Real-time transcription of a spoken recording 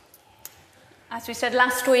As we said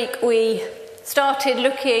last week, we started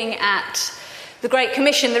looking at the Great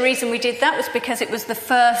Commission. The reason we did that was because it was the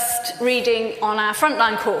first reading on our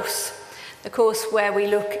Frontline course, the course where we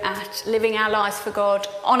look at living our lives for God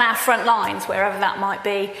on our front lines, wherever that might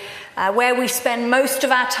be, where we spend most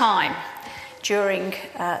of our time during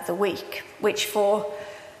the week, which for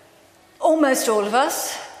almost all of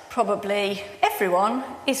us, probably everyone,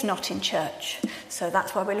 is not in church. So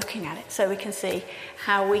that's why we're looking at it, so we can see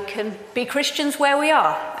how we can be Christians where we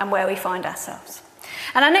are and where we find ourselves.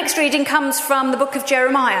 And our next reading comes from the book of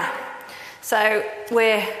Jeremiah. So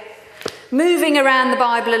we're moving around the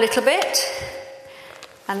Bible a little bit,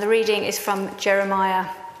 and the reading is from Jeremiah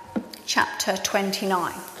chapter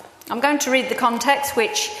 29. I'm going to read the context,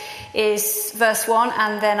 which is verse 1,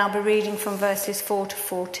 and then I'll be reading from verses 4 to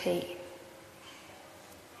 14.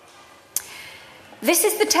 This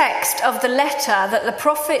is the text of the letter that the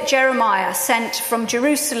prophet Jeremiah sent from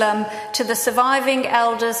Jerusalem to the surviving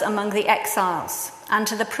elders among the exiles, and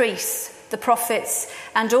to the priests, the prophets,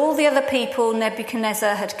 and all the other people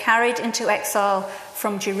Nebuchadnezzar had carried into exile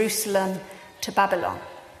from Jerusalem to Babylon.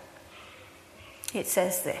 It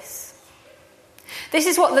says this: "This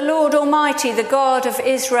is what the Lord Almighty, the God of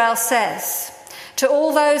Israel, says to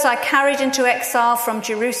all those I carried into exile from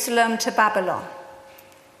Jerusalem to Babylon.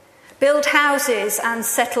 Build houses and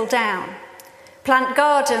settle down. Plant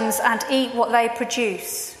gardens and eat what they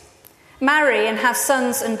produce. Marry and have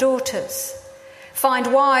sons and daughters.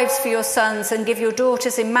 Find wives for your sons and give your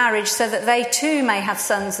daughters in marriage so that they too may have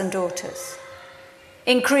sons and daughters.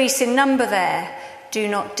 Increase in number there, do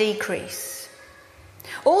not decrease.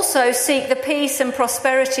 Also seek the peace and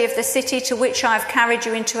prosperity of the city to which I have carried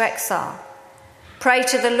you into exile. Pray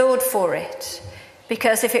to the Lord for it,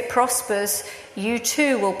 because if it prospers, you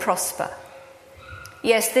too will prosper.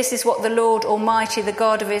 Yes, this is what the Lord Almighty, the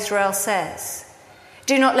God of Israel, says.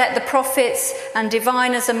 Do not let the prophets and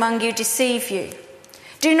diviners among you deceive you.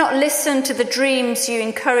 Do not listen to the dreams you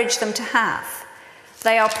encourage them to have.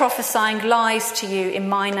 They are prophesying lies to you in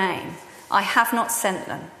my name. I have not sent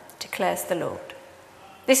them, declares the Lord.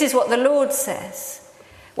 This is what the Lord says.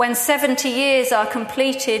 When 70 years are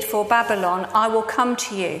completed for Babylon, I will come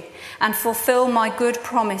to you and fulfill my good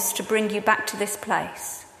promise to bring you back to this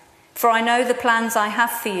place. For I know the plans I have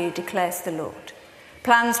for you, declares the Lord.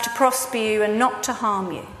 Plans to prosper you and not to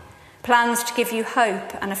harm you. Plans to give you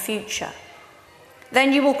hope and a future.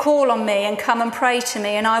 Then you will call on me and come and pray to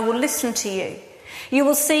me, and I will listen to you. You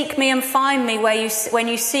will seek me and find me when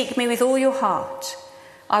you seek me with all your heart.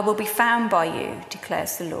 I will be found by you,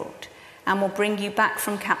 declares the Lord, and will bring you back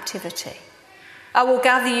from captivity. I will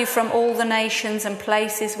gather you from all the nations and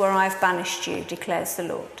places where I have banished you, declares the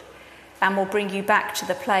Lord, and will bring you back to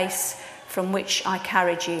the place from which I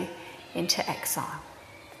carried you into exile."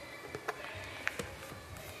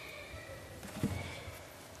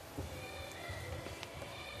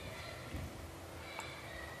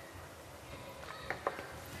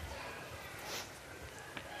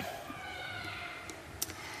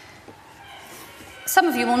 Some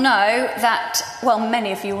of you will know that, well,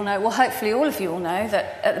 many of you will know, well, hopefully all of you will know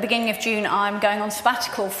that at the beginning of June I'm going on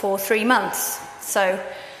sabbatical for 3 months. So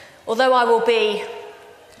although I will be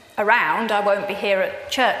around, I won't be here at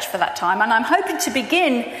church for that time. And I'm hoping to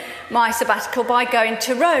begin my sabbatical by going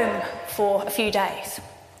to Rome for a few days,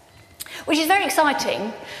 which is very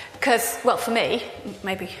exciting because, well, for me,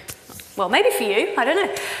 maybe for you, I don't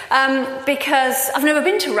know, because I've never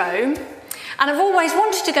been to Rome. And I've always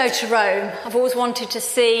wanted to go to Rome. I've always wanted to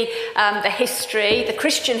see the history, the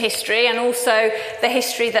Christian history, and also the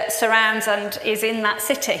history that surrounds and is in that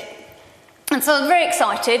city. And so I'm very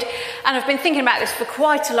excited, and I've been thinking about this for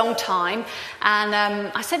quite a long time. And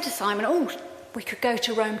I said to Simon, we could go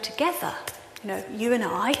to Rome together. You know, you and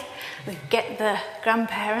I, we'd get the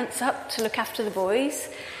grandparents up to look after the boys.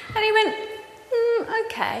 And he went,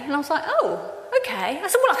 okay. And I was like, okay. I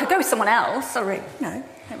said, well, I could go with someone else. No,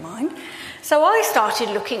 don't mind. So I started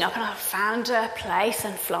looking up and I found a place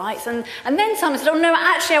and flights. And then Simon said, no,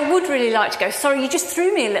 actually, I would really like to go. Sorry, you just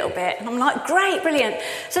threw me a little bit. And I'm like, great, brilliant.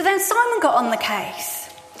 So then Simon got on the case.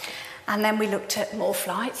 And then we looked at more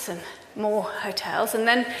flights and more hotels. And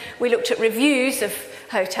then we looked at reviews of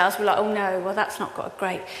hotels. We're like, oh no, well, that's not got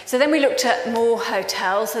great. So then we looked at more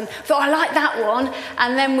hotels and thought, I like that one.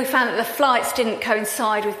 And then we found that the flights didn't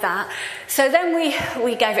coincide with that. So then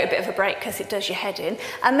we gave it a bit of a break because it does your head in.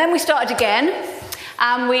 And then we started again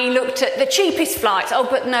and we looked at the cheapest flights.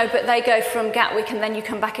 But they go from Gatwick and then you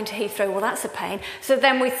come back into Heathrow. Well, that's a pain. So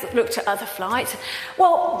then we looked at other flights.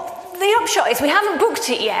 Well, the upshot is we haven't booked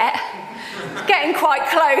it yet. It's getting quite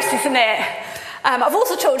close, isn't it? I've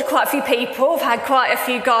also talked to quite a few people. I've had quite a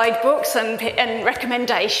few guidebooks and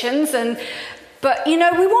recommendations, But, we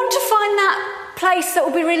want to find that place that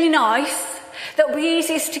will be really nice, that will be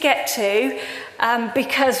easiest to get to,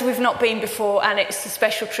 because we've not been before and it's a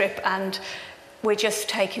special trip and we're just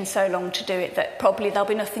taking so long to do it that probably there'll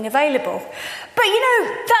be nothing available. But,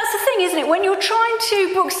 that's the thing, isn't it? When you're trying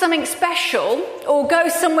to book something special or go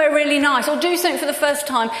somewhere really nice or do something for the first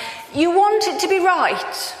time, you want it to be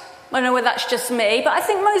right. I don't know whether that's just me, but I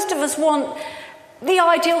think most of us want the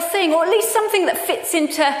ideal thing, or at least something that fits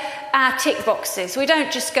into our tick boxes. We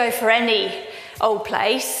don't just go for any old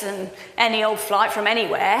place and any old flight from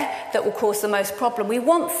anywhere that will cause the most problem. We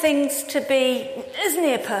want things to be as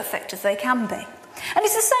near perfect as they can be. And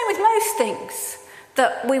it's the same with most things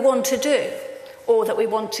that we want to do or that we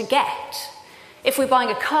want to get. If we're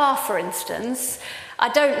buying a car, for instance, I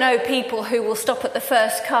don't know people who will stop at the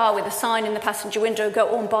first car with a sign in the passenger window and go,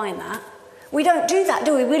 "Oh, I'm buying that." We don't do that,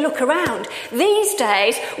 do we? We look around. These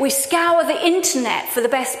days, we scour the internet for the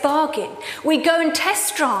best bargain. We go and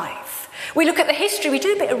test drive. We look at the history. We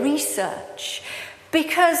do a bit of research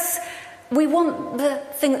because we want the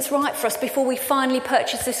thing that's right for us before we finally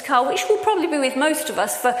purchase this car, which will probably be with most of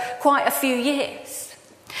us for quite a few years.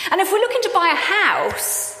 And if we're looking to buy a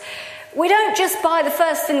house, we don't just buy the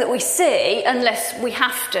first thing that we see, unless we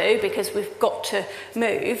have to because we've got to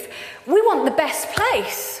move. We want the best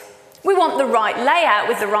place. We want the right layout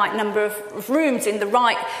with the right number of rooms in the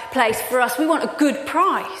right place for us. We want a good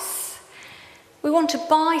price. We want to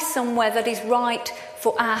buy somewhere that is right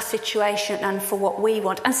for our situation and for what we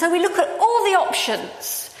want. And so we look at all the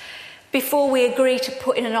options before we agree to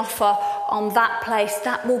put in an offer on that place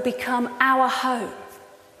that will become our home.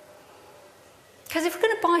 Because if we're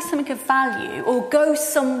going to buy something of value or go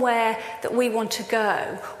somewhere that we want to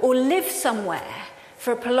go or live somewhere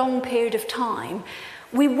for a prolonged period of time,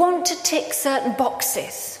 we want to tick certain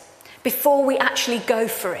boxes before we actually go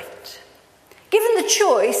for it. Given the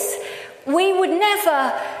choice, we would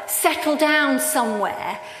never settle down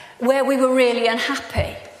somewhere where we were really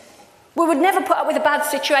unhappy. We would never put up with a bad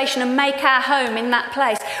situation and make our home in that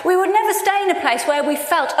place. We would never stay in a place where we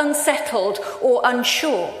felt unsettled or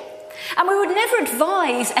unsure. And we would never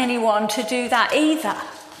advise anyone to do that either.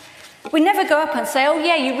 We'd never go up and say, "Oh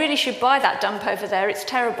yeah, you really should buy that dump over there, it's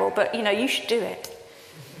terrible, but you should do it."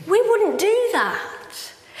 We wouldn't do that.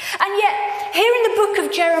 And yet, here in the book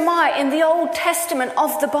of Jeremiah, in the Old Testament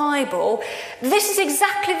of the Bible, this is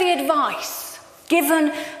exactly the advice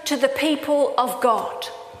given to the people of God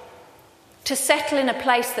to settle in a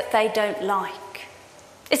place that they don't like.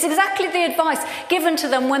 It's exactly the advice given to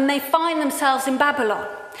them when they find themselves in Babylon,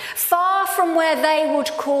 far from where they would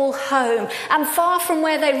call home and far from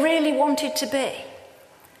where they really wanted to be.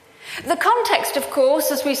 The context, of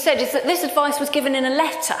course, as we said, is that this advice was given in a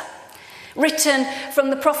letter written from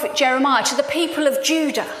the prophet Jeremiah to the people of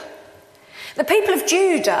Judah. The people of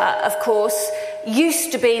Judah, of course,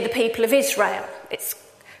 used to be the people of Israel. It's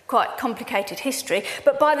quite complicated history,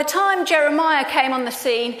 but by the time Jeremiah came on the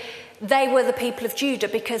scene, they were the people of Judah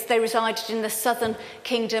because they resided in the southern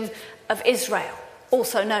kingdom of Israel,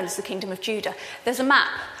 also known as the Kingdom of Judah. There's a map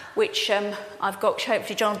which I've got,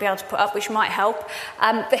 hopefully John will be able to put up, which might help.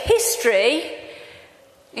 The history,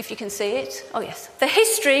 if you can see it, oh yes. The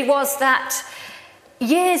history was that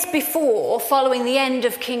years before, following the end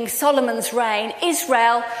of King Solomon's reign,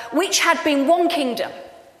 Israel, which had been one kingdom,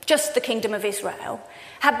 just the kingdom of Israel,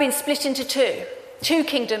 had been split into two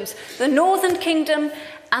kingdoms, the northern kingdom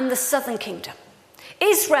and the southern kingdom.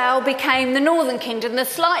 Israel became the northern kingdom, the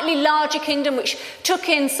slightly larger kingdom which took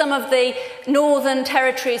in some of the northern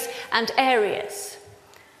territories and areas.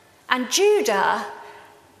 And Judah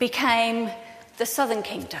became the southern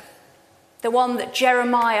kingdom, the one that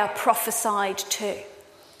Jeremiah prophesied to,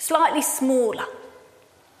 slightly smaller.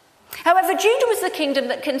 However, Judah was the kingdom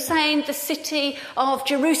that contained the city of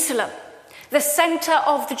Jerusalem, the centre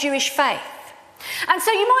of the Jewish faith. And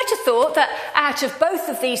so you might have thought that out of both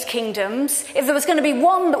of these kingdoms, if there was going to be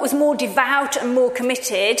one that was more devout and more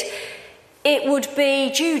committed, it would be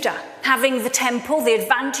Judah, having the temple, the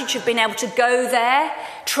advantage of being able to go there,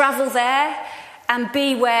 travel there, and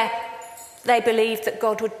be where they believed that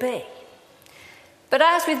God would be. But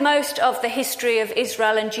as with most of the history of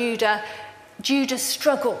Israel and Judah, Judah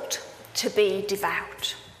struggled to be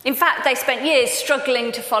devout. In fact, they spent years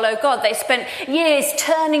struggling to follow God. They spent years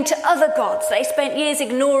turning to other gods. They spent years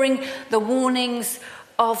ignoring the warnings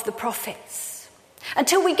of the prophets.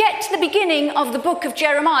 Until we get to the beginning of the book of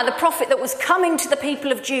Jeremiah, the prophet that was coming to the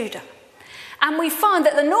people of Judah. And we find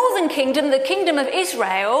that the northern kingdom, the kingdom of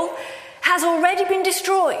Israel, has already been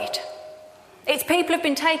destroyed. Its people have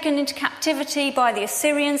been taken into captivity by the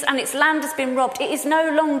Assyrians and its land has been robbed. It is no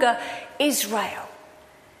longer Israel.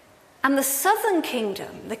 And the southern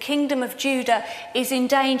kingdom, the kingdom of Judah, is in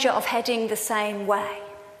danger of heading the same way.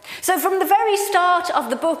 So from the very start of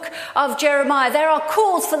the book of Jeremiah, there are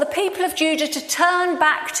calls for the people of Judah to turn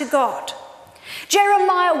back to God.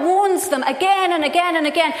 Jeremiah warns them again and again and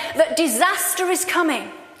again that disaster is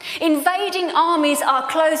coming. Invading armies are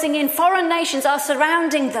closing in. Foreign nations are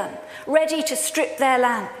surrounding them, ready to strip their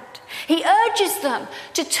land. He urges them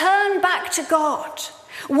to turn back to God,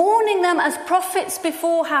 warning them as prophets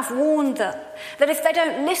before have warned them, that if they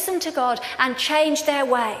don't listen to God and change their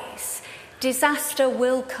ways, disaster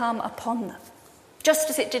will come upon them, just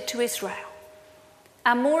as it did to Israel.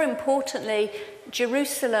 And more importantly,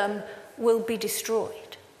 Jerusalem will be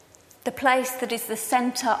destroyed, the place that is the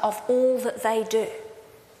centre of all that they do.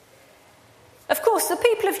 Of course, the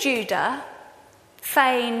people of Judah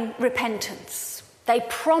feign repentance. They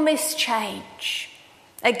promise change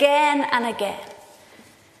again and again,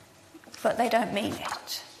 but they don't mean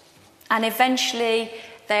it. And eventually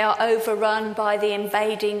they are overrun by the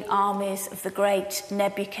invading armies of the great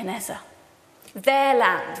Nebuchadnezzar. Their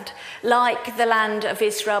land, like the land of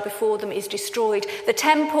Israel before them, is destroyed. The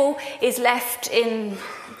temple is left in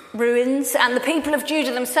ruins, and the people of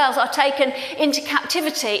Judah themselves are taken into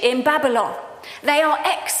captivity in Babylon. They are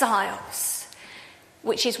exiles,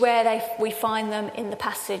 which is where we find them in the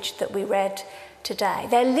passage that we read today.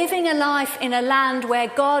 They're living a life in a land where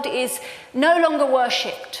God is no longer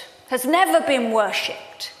worshipped, has never been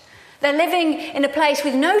worshipped. They're living in a place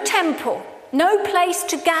with no temple, no place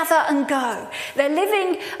to gather and go. They're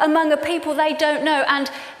living among a people they don't know, and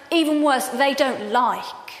even worse, they don't like.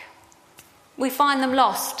 We find them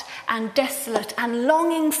lost and desolate and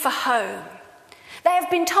longing for home. They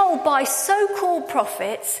have been told by so-called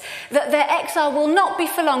prophets that their exile will not be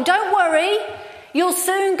for long. Don't worry, you'll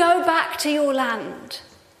soon go back to your land.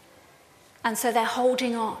 And so they're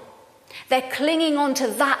holding on. They're clinging on to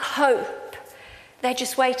that hope. They're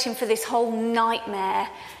just waiting for this whole nightmare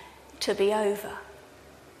to be over.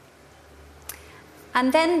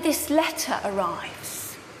 And then this letter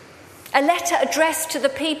arrives. A letter addressed to the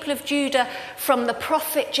people of Judah from the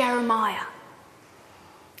prophet Jeremiah.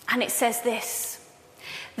 And it says this: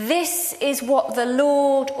 "This is what the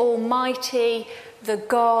Lord Almighty, the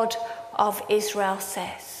God of Israel,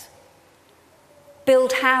 says.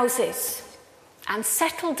 Build houses and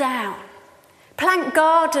settle down. Plant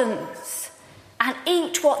gardens and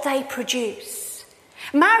eat what they produce.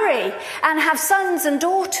 Marry and have sons and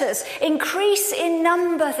daughters. Increase in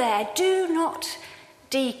number there. Do not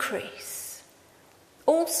decrease.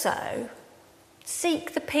 Also,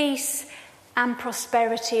 seek the peace and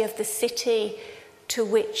prosperity of the city to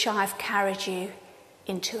which I have carried you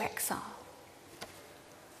into exile."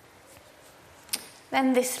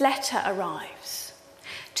 Then this letter arrives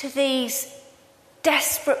to these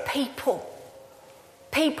desperate people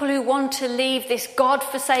who want to leave this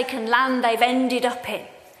God-forsaken land they've ended up in.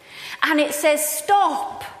 And it says,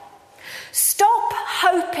 stop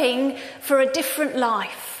hoping for a different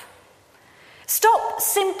life. Stop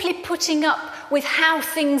simply putting up with how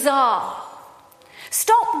things are.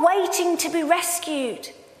 Stop waiting to be rescued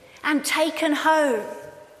and taken home.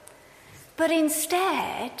 But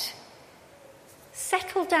instead,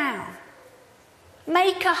 settle down.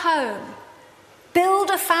 Make a home. Build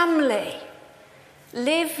a family.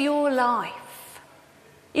 Live your life.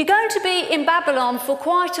 You're going to be in Babylon for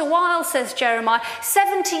quite a while, says Jeremiah,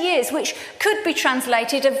 70 years, which could be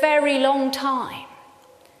translated a very long time.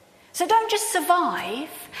 So don't just survive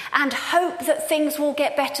and hope that things will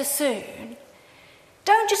get better soon.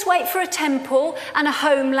 Don't just wait for a temple and a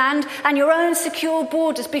homeland and your own secure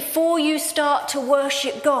borders before you start to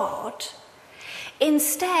worship God.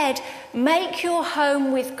 Instead, make your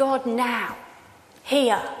home with God now,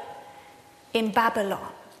 here in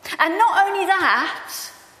Babylon. And not only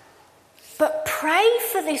that, but pray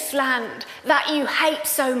for this land that you hate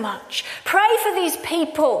so much. Pray for these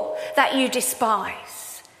people that you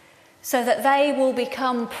despise, so that they will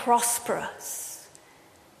become prosperous.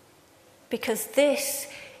 Because this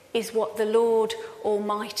is what the Lord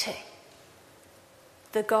Almighty,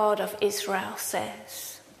 the God of Israel,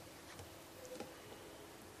 says.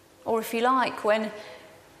 Or if you like, when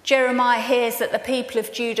Jeremiah hears that the people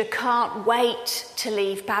of Judah can't wait to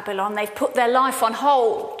leave Babylon, they've put their life on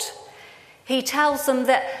hold, he tells them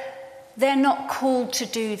that they're not called to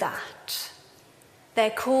do that. They're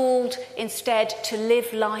called instead to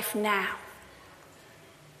live life now,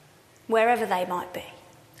 wherever they might be,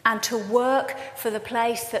 and to work for the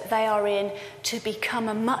place that they are in to become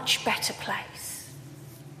a much better place.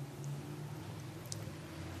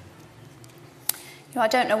 You know, I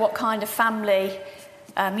don't know what kind of family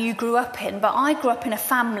you grew up in, but I grew up in a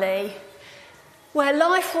family where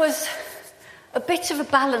life was a bit of a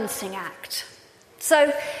balancing act.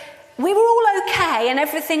 So we were all okay and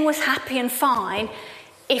everything was happy and fine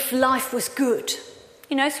if life was good.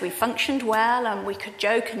 So we functioned well and we could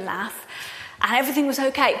joke and laugh and everything was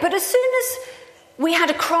okay. But as soon as we had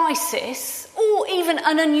a crisis or even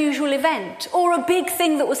an unusual event or a big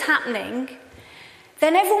thing that was happening,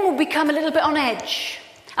 then everyone would become a little bit on edge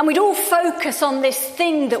and we'd all focus on this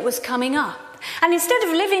thing that was coming up. And instead of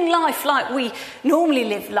living life like we normally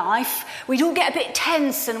live life, we'd all get a bit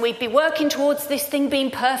tense and we'd be working towards this thing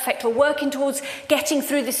being perfect or working towards getting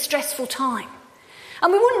through this stressful time.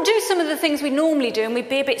 And we wouldn't do some of the things we normally do and we'd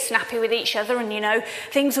be a bit snappy with each other and,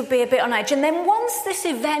 things would be a bit on edge. And then once this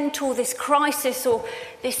event or this crisis or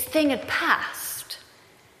this thing had passed,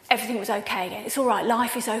 everything was okay again. It's all right,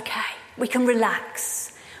 life is okay. We can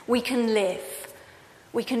relax. We can live.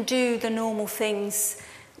 We can do the normal things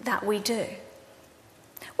that we do.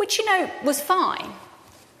 Which, was fine,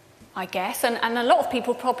 I guess. And a lot of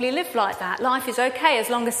people probably live like that. Life is okay as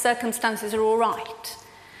long as circumstances are all right.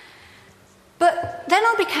 But then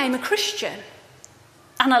I became a Christian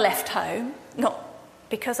and I left home, not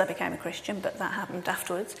because I became a Christian, but that happened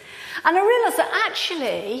afterwards. And I realised that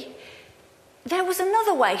actually there was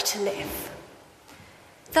another way to live.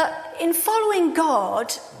 That in following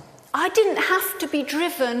God, I didn't have to be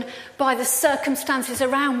driven by the circumstances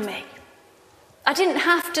around me. I didn't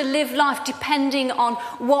have to live life depending on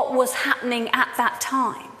what was happening at that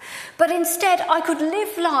time. But instead, I could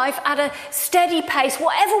live life at a steady pace,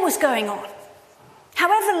 whatever was going on.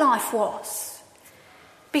 However life was,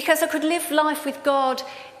 because I could live life with God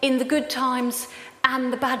in the good times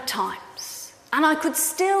and the bad times. And I could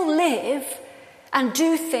still live and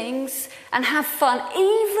do things and have fun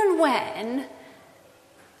even when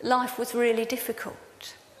life was really difficult.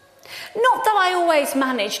 Not that I always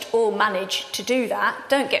managed to do that,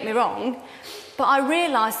 don't get me wrong, but I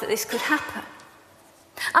realised that this could happen.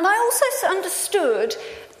 And I also understood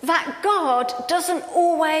that God doesn't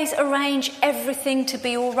always arrange everything to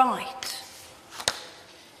be all right.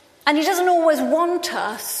 And he doesn't always want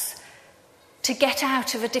us to get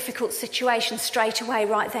out of a difficult situation straight away,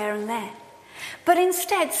 right there and then. But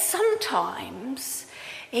instead, sometimes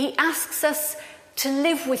he asks us to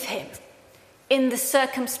live with him in the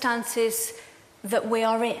circumstances that we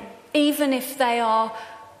are in, even if they are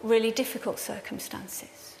really difficult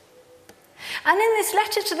circumstances. And in this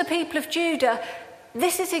letter to the people of Judah,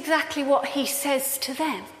 this is exactly what he says to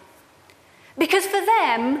them. Because for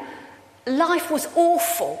them, life was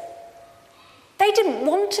awful. They didn't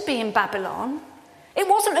want to be in Babylon. It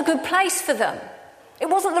wasn't a good place for them. It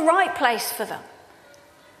wasn't the right place for them.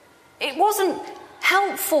 It wasn't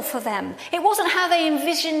helpful for them. It wasn't how they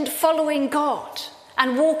envisioned following God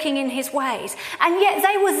and walking in his ways. And yet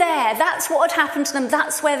they were there. That's what had happened to them.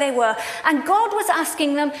 That's where they were. And God was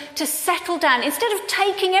asking them to settle down. Instead of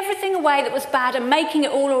taking everything away that was bad and making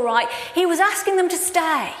it all right, he was asking them to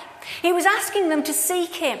stay. He was asking them to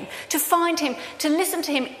seek him, to find him, to listen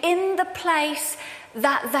to him in the place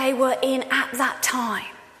that they were in at that time.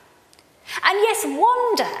 And yes,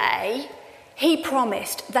 one day he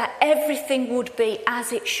promised that everything would be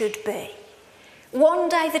as it should be. One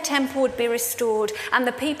day the temple would be restored and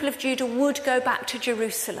the people of Judah would go back to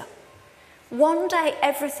Jerusalem. One day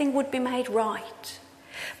everything would be made right.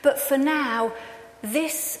 But for now,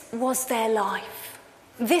 this was their life.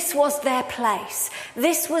 This was their place.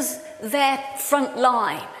 This was their front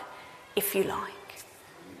line, if you like.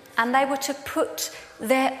 And they were to put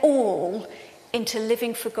their all into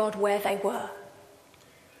living for God where they were.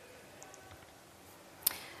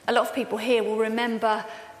 A lot of people here will remember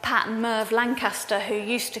Pat and Merv Lancaster, who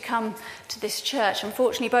used to come to this church.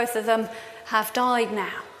 Unfortunately, both of them have died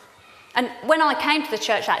now. And when I came to the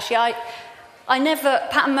church, actually,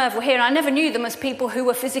 Pat and Merv were here, and I never knew them as people who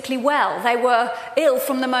were physically well. They were ill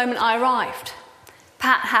from the moment I arrived.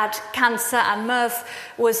 Pat had cancer and Merv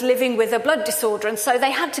was living with a blood disorder, and so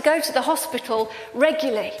they had to go to the hospital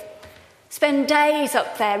regularly, spend days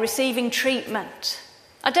up there receiving treatment.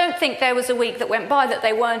 I don't think there was a week that went by that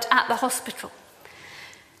they weren't at the hospital.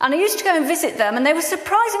 And I used to go and visit them, and they were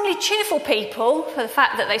surprisingly cheerful people for the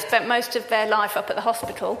fact that they spent most of their life up at the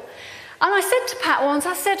hospital. And I said to Pat once,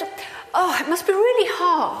 I said, it must be really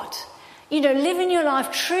hard, living your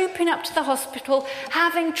life, trooping up to the hospital,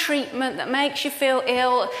 having treatment that makes you feel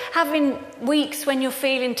ill, having weeks when you're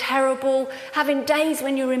feeling terrible, having days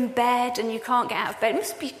when you're in bed and you can't get out of bed. It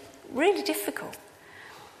must be really difficult.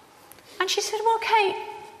 And she said, well, Kate,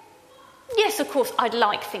 yes, of course, I'd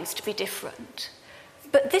like things to be different.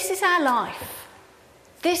 But this is our life.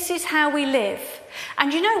 This is how we live.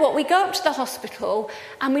 And you know what? We go up to the hospital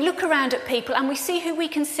and we look around at people and we see who we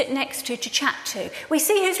can sit next to chat to. We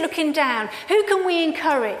see who's looking down. Who can we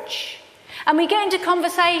encourage? And we get into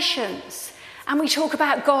conversations and we talk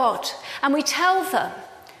about God and we tell them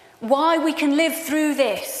why we can live through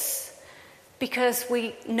this, because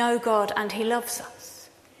we know God and he loves us.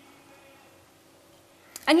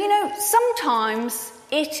 And you know, sometimes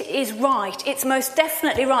it is right, it's most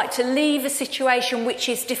definitely right to leave a situation which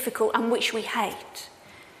is difficult and which we hate.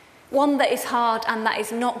 One that is hard and that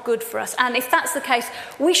is not good for us. And if that's the case,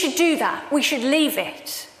 we should do that. We should leave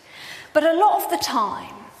it. But a lot of the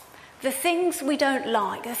time, the things we don't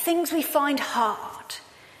like, the things we find hard,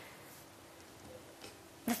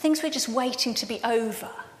 the things we're just waiting to be over,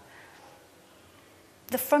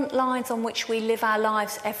 the front lines on which we live our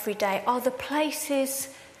lives every day are the places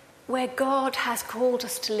where God has called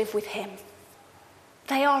us to live with him.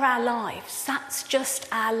 They are our lives. That's just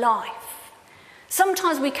our life.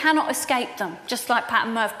 Sometimes we cannot escape them, just like Pat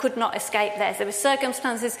and Merv could not escape theirs. There were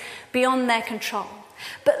circumstances beyond their control.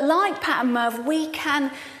 But like Pat and Merv, we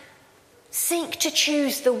can seek to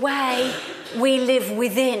choose the way we live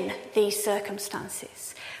within these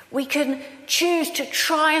circumstances. We can choose to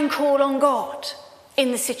try and call on God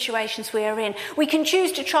in the situations we are in. We can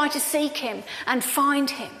choose to try to seek him and find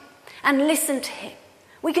him and listen to him.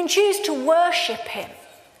 We can choose to worship him,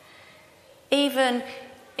 even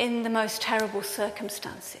in the most terrible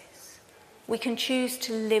circumstances. We can choose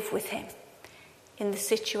to live with him in the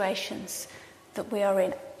situations that we are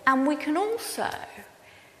in. And we can also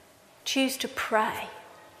choose to pray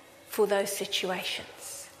for those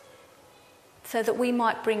situations so that we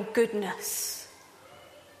might bring goodness,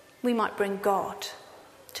 we might bring God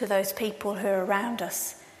to those people who are around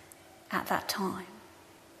us at that time.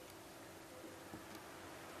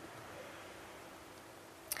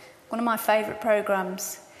 One of my favourite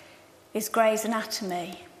programmes is Grey's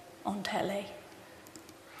Anatomy on telly,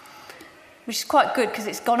 which is quite good because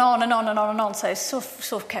it's gone on and on and on and on, so it's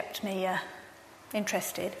sort of kept me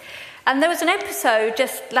interested. And there was an episode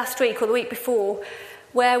just last week or the week before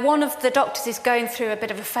where one of the doctors is going through a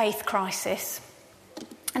bit of a faith crisis,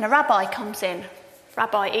 and a rabbi comes in,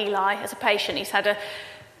 Rabbi Eli, as a patient. He's had a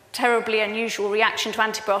terribly unusual reaction to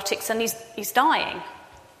antibiotics and he's dying.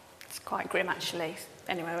 It's quite grim, actually.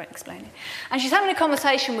 Anyway, I won't explain it. And she's having a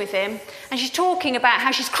conversation with him, and she's talking about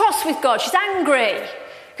how she's cross with God. She's angry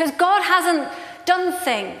because God hasn't done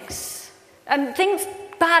things, and things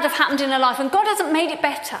bad have happened in her life, and God hasn't made it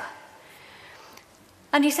better.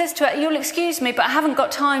 And he says to her, "You'll excuse me, but I haven't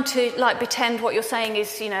got time to pretend what you're saying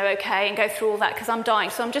is, okay, and go through all that because I'm dying.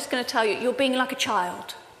 So I'm just going to tell you, you're being like a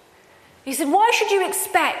child." He said, "Why should you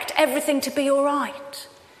expect everything to be all right?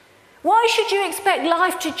 Why should you expect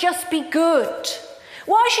life to just be good?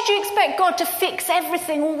 Why should you expect God to fix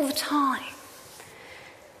everything all the time?"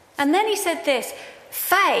 And then he said this: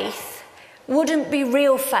 faith wouldn't be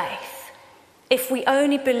real faith if we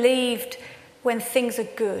only believed when things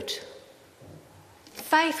are good.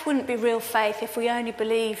 Faith wouldn't be real faith if we only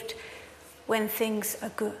believed when things are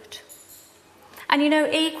good. And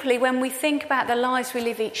equally, when we think about the lives we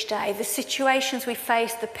live each day, the situations we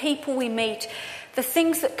face, the people we meet, the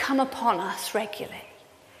things that come upon us regularly,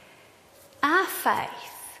 our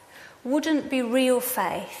faith wouldn't be real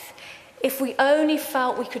faith if we only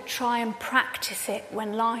felt we could try and practice it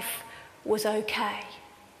when life was okay.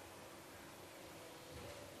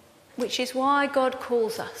 Which is why God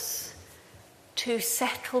calls us to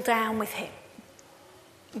settle down with him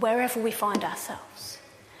wherever we find ourselves,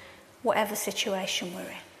 whatever situation we're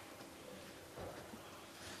in.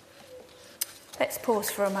 Let's pause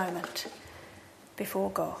for a moment before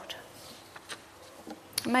God.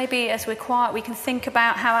 Maybe as we're quiet, we can think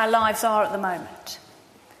about how our lives are at the moment,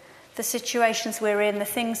 the situations we're in, the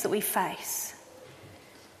things that we face,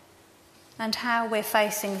 and how we're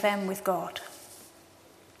facing them with God.